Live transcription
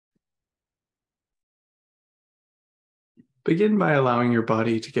Begin by allowing your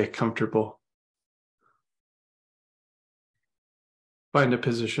body to get comfortable. Find a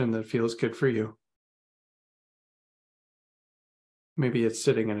position that feels good for you. Maybe it's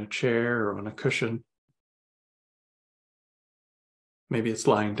sitting in a chair or on a cushion. Maybe it's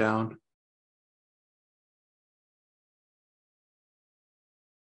lying down.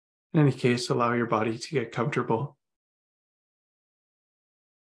 In any case, allow your body to get comfortable.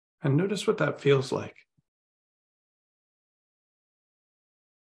 And notice what that feels like.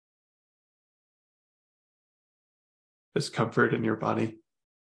 Discomfort in your body.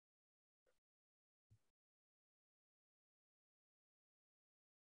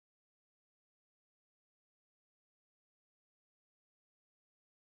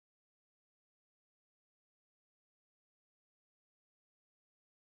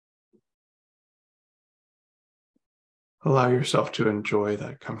 Allow yourself to enjoy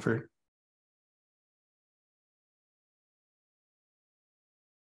that comfort.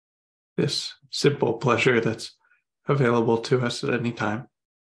 This simple pleasure that's available to us at any time.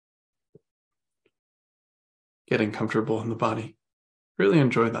 Getting comfortable in the body. Really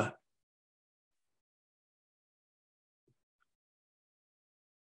enjoy that.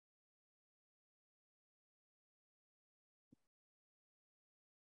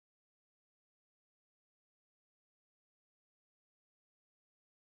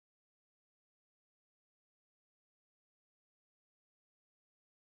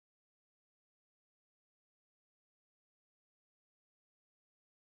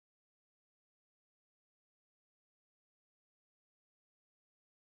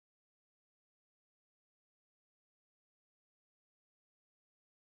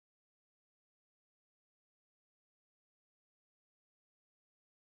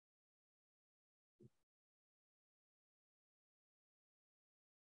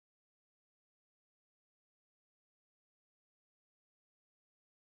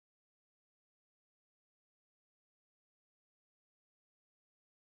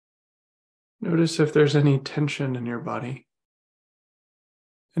 Notice if there's any tension in your body,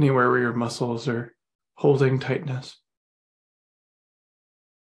 anywhere where your muscles are holding tightness.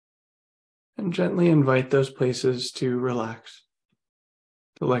 And gently invite those places to relax,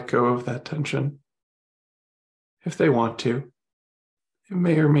 to let go of that tension. If they want to, they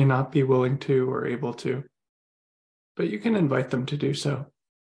may or may not be willing to or able to, but you can invite them to do so.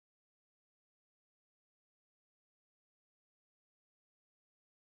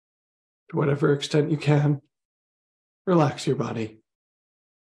 To whatever extent you can, relax your body.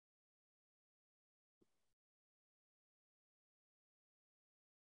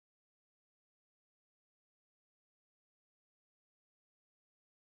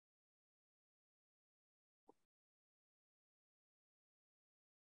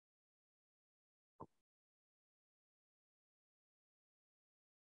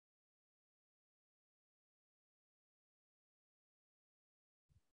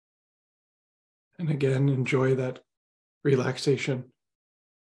 And again, enjoy that relaxation.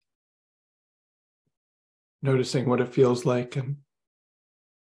 Noticing what it feels like and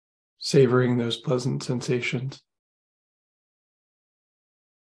savoring those pleasant sensations.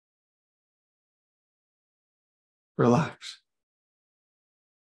 Relax.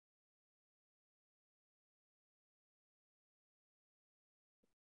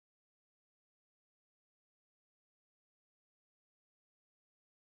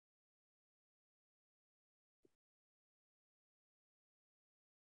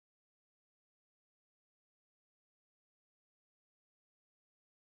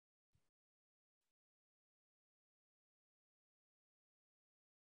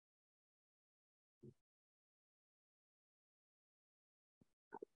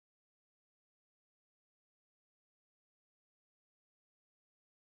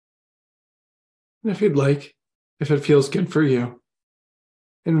 And if you'd like, if it feels good for you,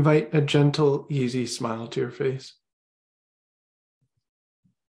 invite a gentle, easy smile to your face.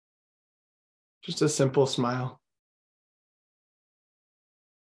 Just a simple smile.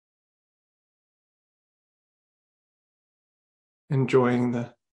 Enjoying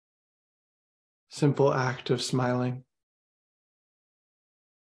the simple act of smiling.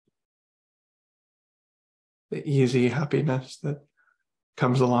 The easy happiness that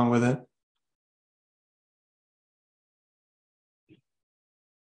comes along with it.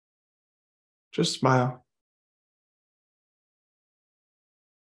 Just smile.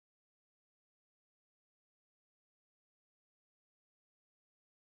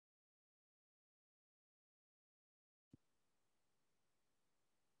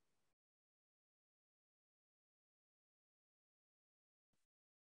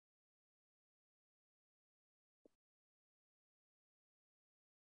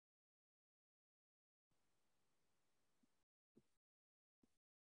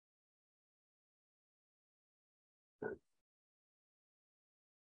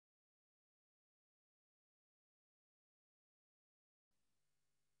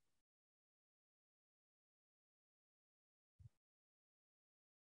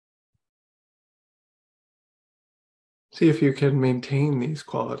 See if you can maintain these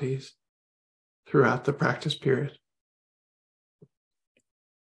qualities throughout the practice period.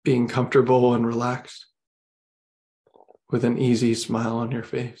 Being comfortable and relaxed with an easy smile on your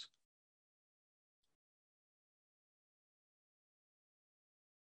face.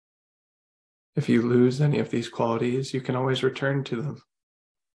 If you lose any of these qualities, you can always return to them,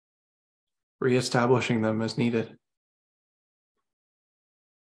 reestablishing them as needed.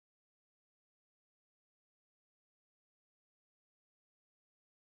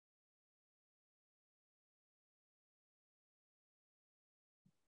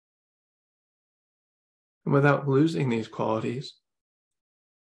 And without losing these qualities,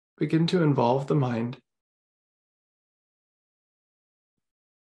 begin to involve the mind,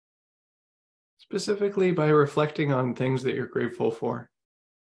 specifically by reflecting on things that you're grateful for.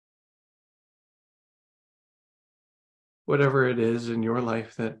 Whatever it is in your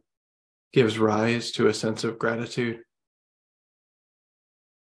life that gives rise to a sense of gratitude.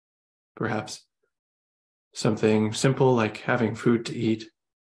 Perhaps something simple like having food to eat,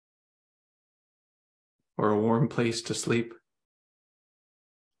 or a warm place to sleep,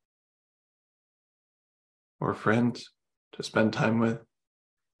 or friends to spend time with,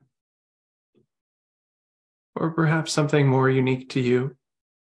 or perhaps something more unique to you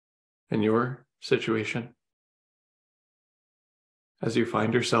and your situation as you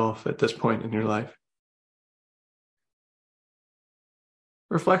find yourself at this point in your life.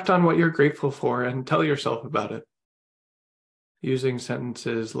 Reflect on what you're grateful for and tell yourself about it, using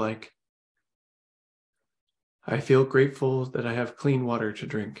sentences like, I feel grateful that I have clean water to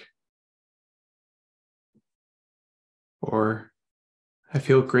drink. Or, I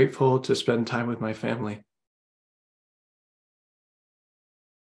feel grateful to spend time with my family.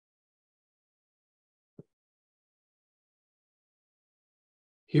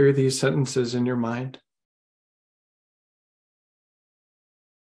 Hear these sentences in your mind.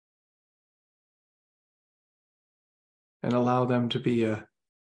 And allow them to be a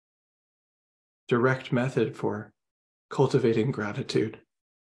direct method for cultivating gratitude.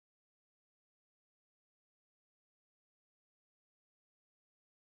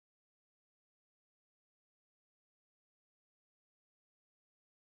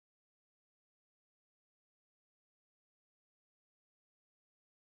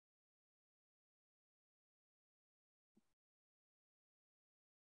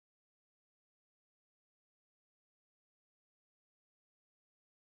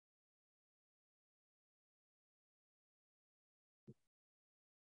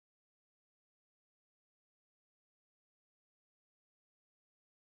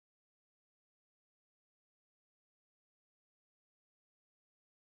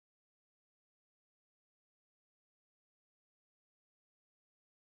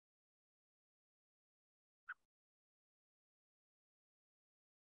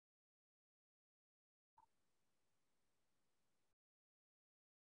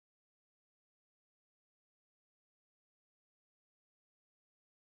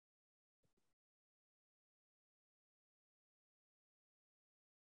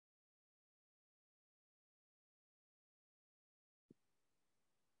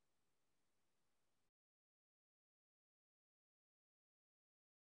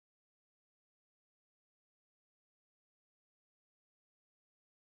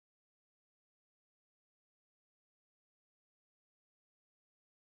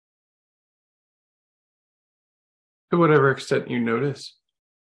 To whatever extent you notice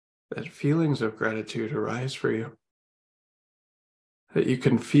that feelings of gratitude arise for you, that you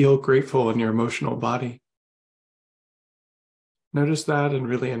can feel grateful in your emotional body. Notice that and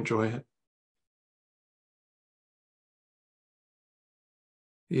really enjoy it.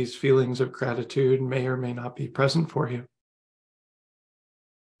 These feelings of gratitude may or may not be present for you.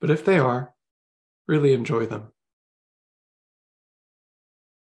 But if they are, really enjoy them.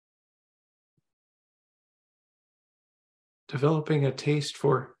 Developing a taste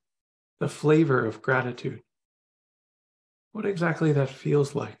for the flavor of gratitude. What exactly that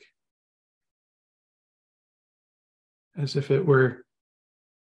feels like. As if it were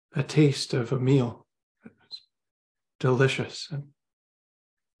a taste of a meal that was delicious and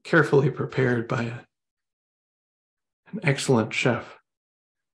carefully prepared by an excellent chef.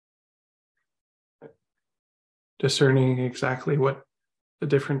 Discerning exactly what the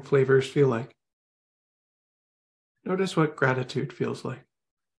different flavors feel like. Notice what gratitude feels like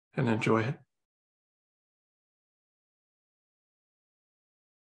and enjoy it.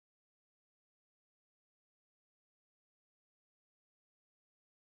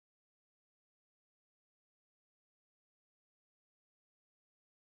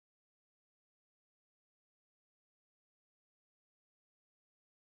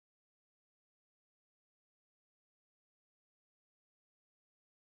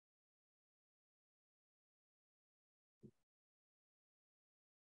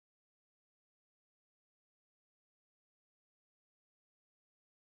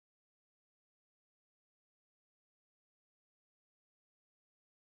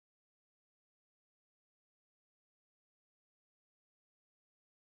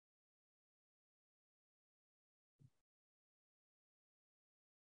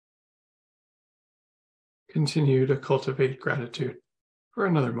 continue to cultivate gratitude for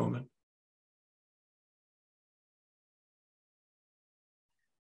another moment.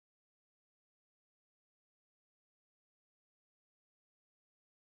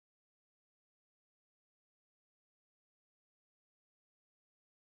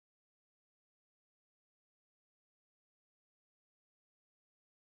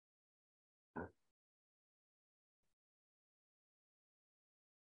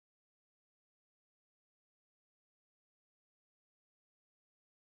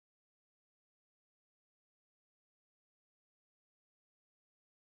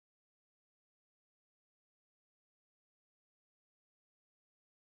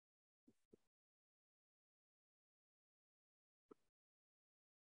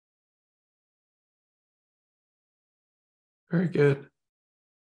 Very good.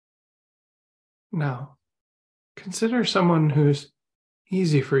 Now, consider someone who's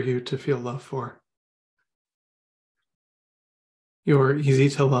easy for you to feel love for. Your easy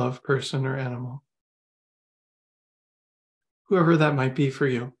to love person or animal. Whoever that might be for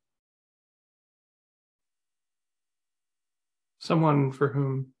you. Someone for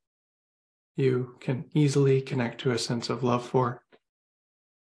whom you can easily connect to a sense of love for.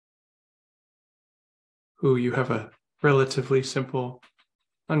 Who you have a relatively simple,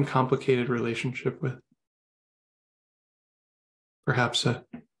 uncomplicated relationship with. Perhaps a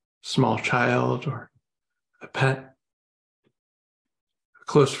small child or a pet, a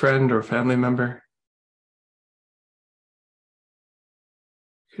close friend or family member.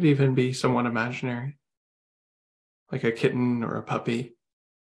 Could even be someone imaginary, like a kitten or a puppy,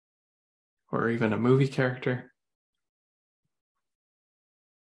 or even a movie character.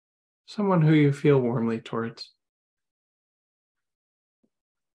 Someone who you feel warmly towards.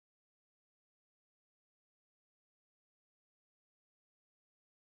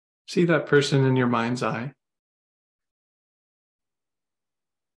 See that person in your mind's eye.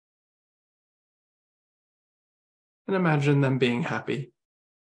 And imagine them being happy.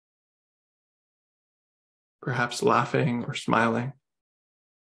 Perhaps laughing or smiling,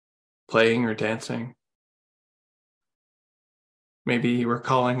 playing or dancing. Maybe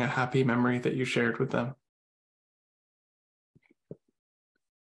recalling a happy memory that you shared with them.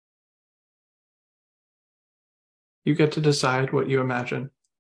 You get to decide what you imagine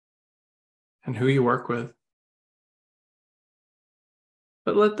and who you work with.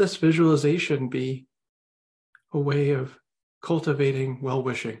 But let this visualization be a way of cultivating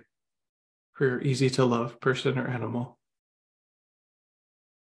well-wishing for your easy-to-love person or animal.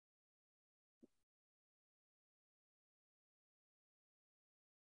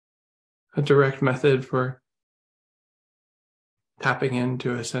 A direct method for tapping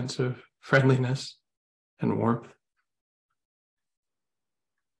into a sense of friendliness and warmth.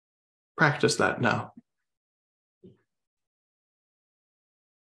 Practice that now.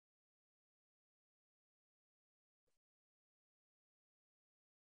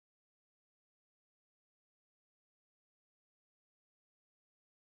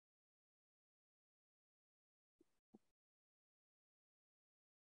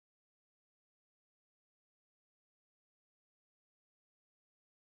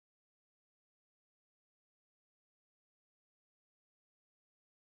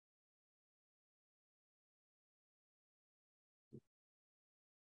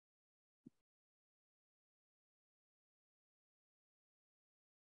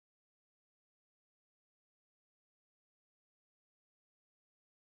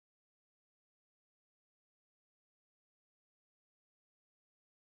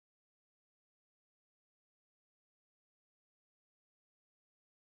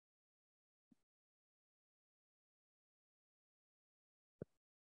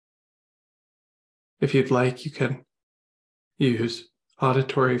 If you'd like, you can use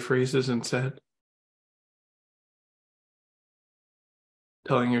auditory phrases instead,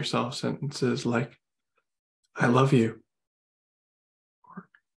 telling yourself sentences like, I love you, or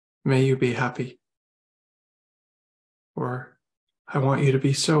may you be happy, or I want you to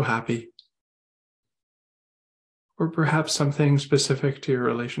be so happy, or perhaps something specific to your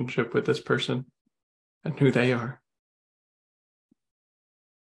relationship with this person and who they are.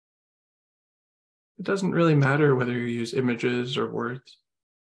 It doesn't really matter whether you use images or words.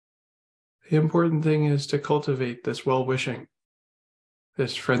 The important thing is to cultivate this well-wishing,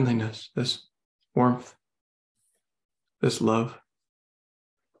 this friendliness, this warmth, this love.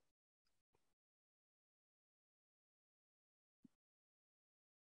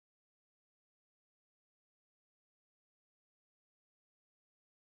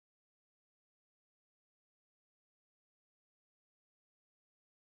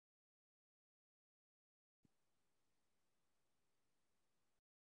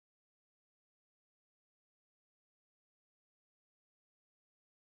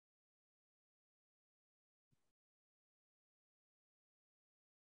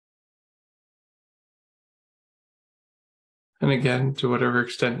 And again, to whatever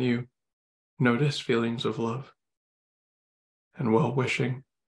extent you notice feelings of love and well-wishing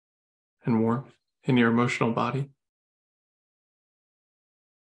and warmth in your emotional body,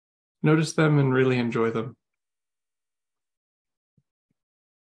 notice them and really enjoy them.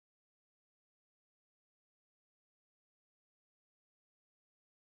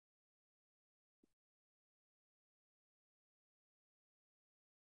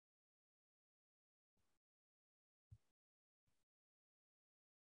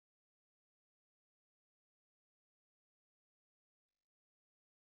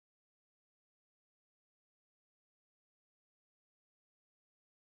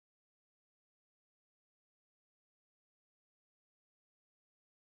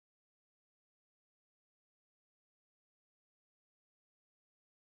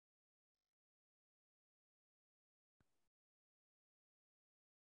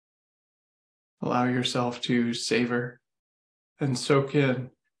 Allow yourself to savor and soak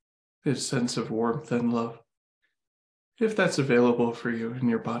in this sense of warmth and love, if that's available for you in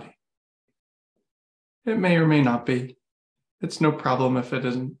your body. It may or may not be. It's no problem if it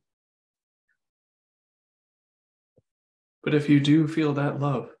isn't. But if you do feel that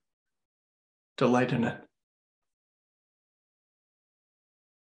love, delight in it.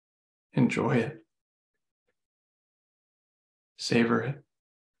 Enjoy it. Savor it.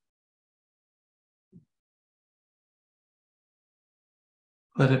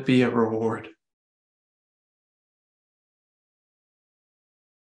 Let it be a reward.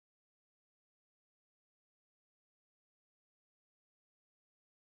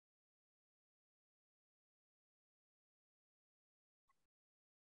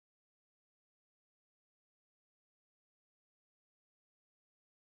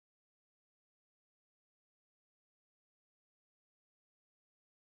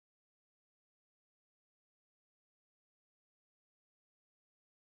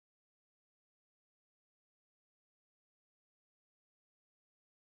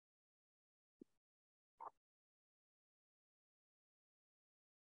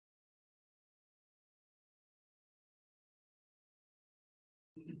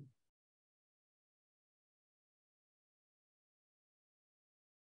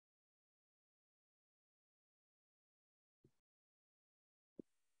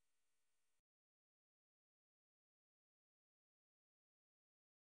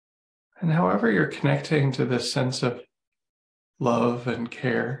 And however you're connecting to this sense of love and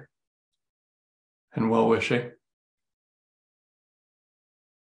care and well-wishing,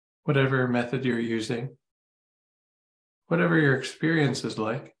 whatever method you're using, whatever your experience is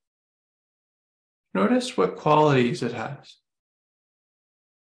like, notice what qualities it has.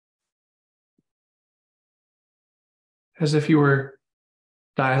 As if you were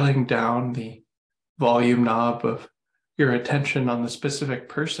dialing down the volume knob of your attention on the specific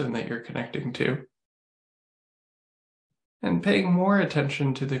person that you're connecting to, and paying more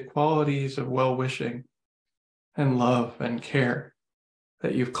attention to the qualities of well-wishing and love and care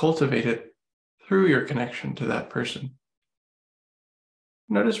that you've cultivated through your connection to that person.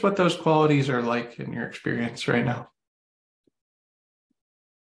 Notice what those qualities are like in your experience right now.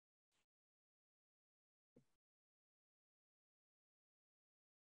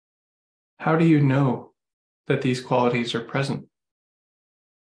 How do you know that these qualities are present?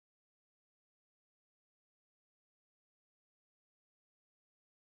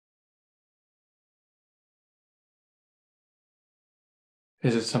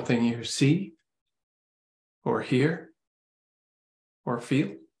 Is it something you see or hear or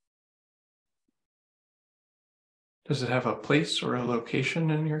feel? Does it have a place or a location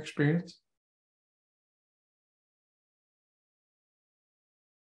in your experience?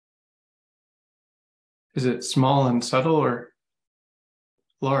 Is it small and subtle or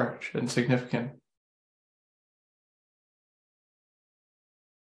large and significant?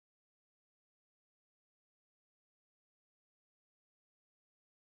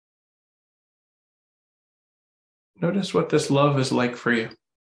 Notice what this love is like for you.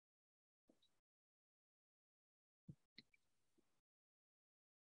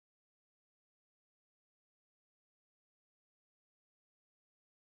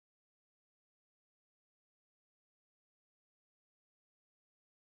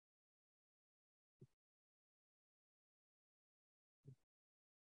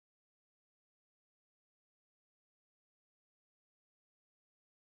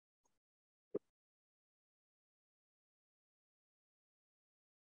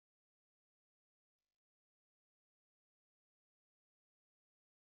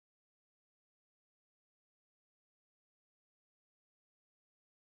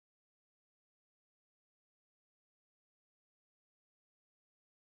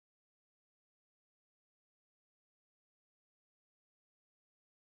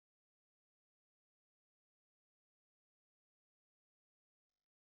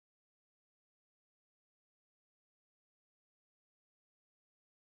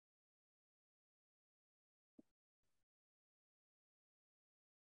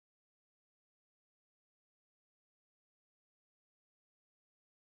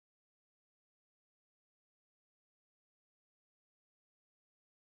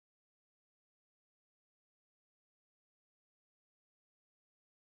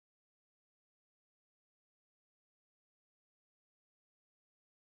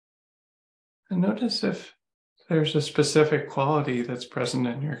 And notice if there's a specific quality that's present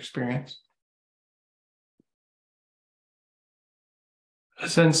in your experience. A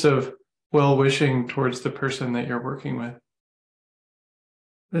sense of well-wishing towards the person that you're working with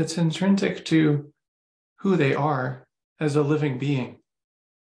that's intrinsic to who they are as a living being.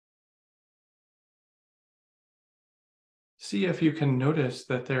 See if you can notice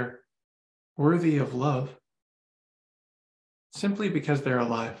that they're worthy of love simply because they're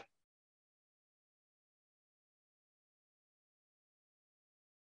alive.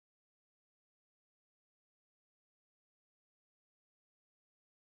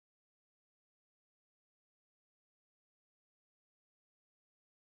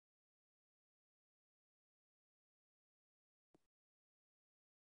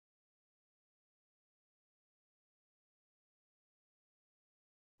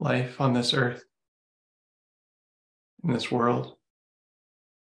 Life on this earth, in this world,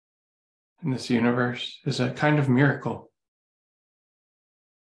 in this universe is a kind of miracle,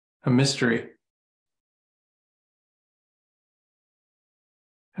 a mystery.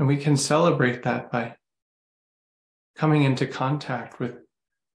 And we can celebrate that by coming into contact with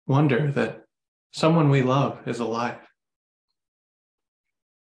wonder that someone we love is alive.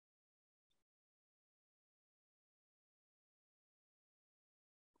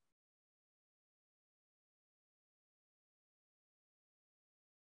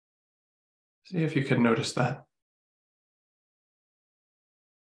 See if you can notice that.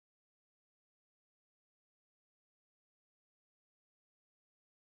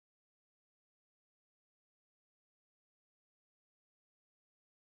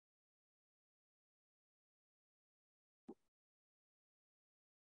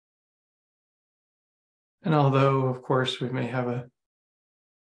 And although, of course, we may have a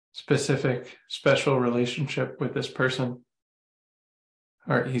specific, special relationship with this person,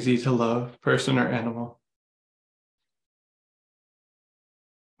 or easy to love person or animal,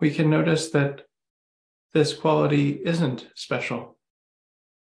 we can notice that this quality isn't special.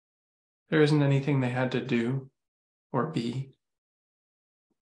 There isn't anything they had to do or be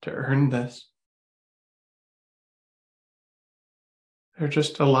to earn this. They're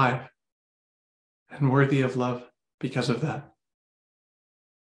just alive and worthy of love because of that.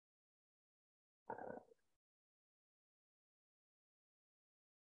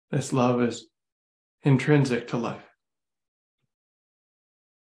 This love is intrinsic to life.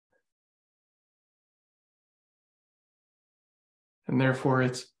 And therefore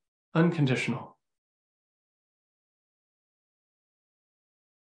it's unconditional.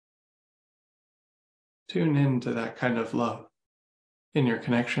 Tune into that kind of love in your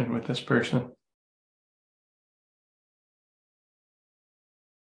connection with this person.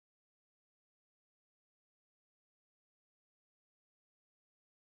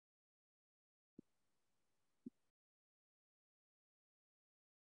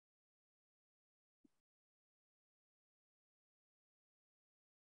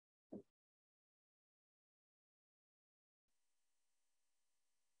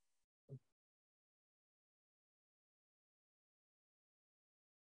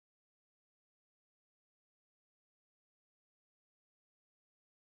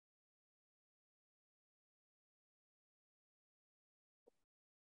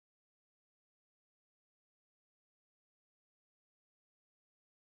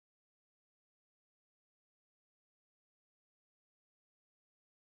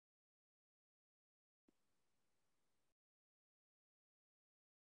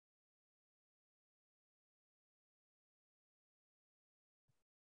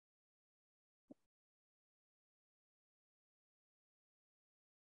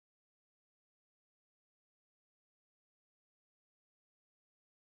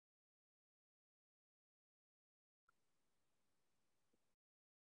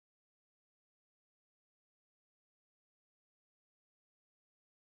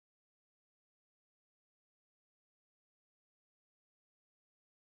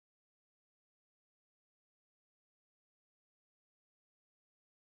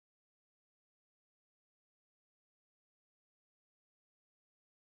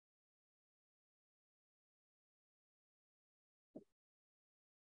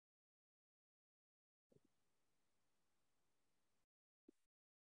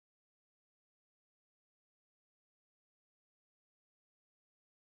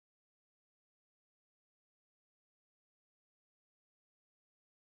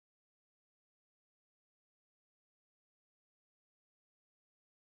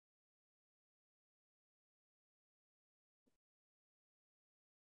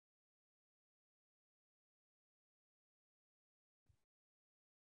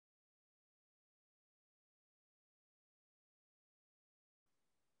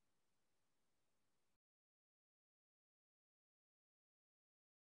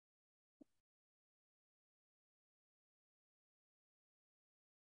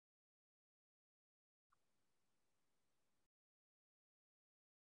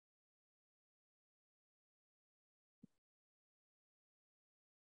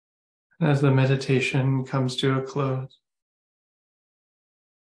 And as the meditation comes to a close,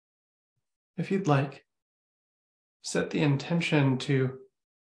 if you'd like, set the intention to,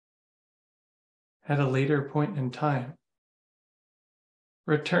 at a later point in time,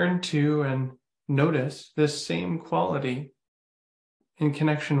 return to and notice this same quality in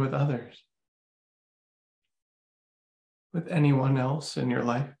connection with others, with anyone else in your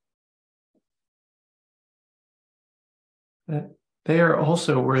life, that they are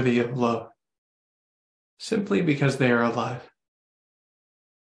also worthy of love, simply because they are alive.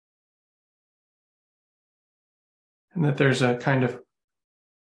 And that there's a kind of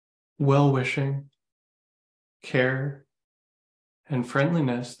well-wishing, care, and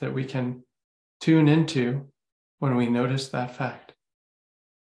friendliness that we can tune into when we notice that fact.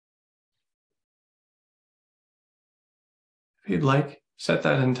 If you'd like, set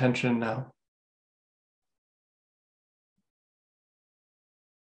that intention now.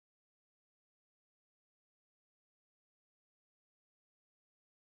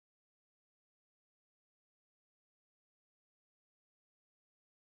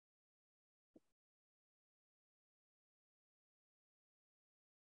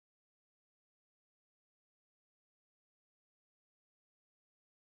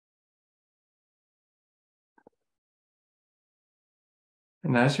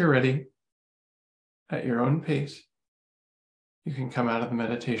 And as you're ready, at your own pace, you can come out of the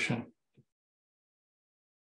meditation.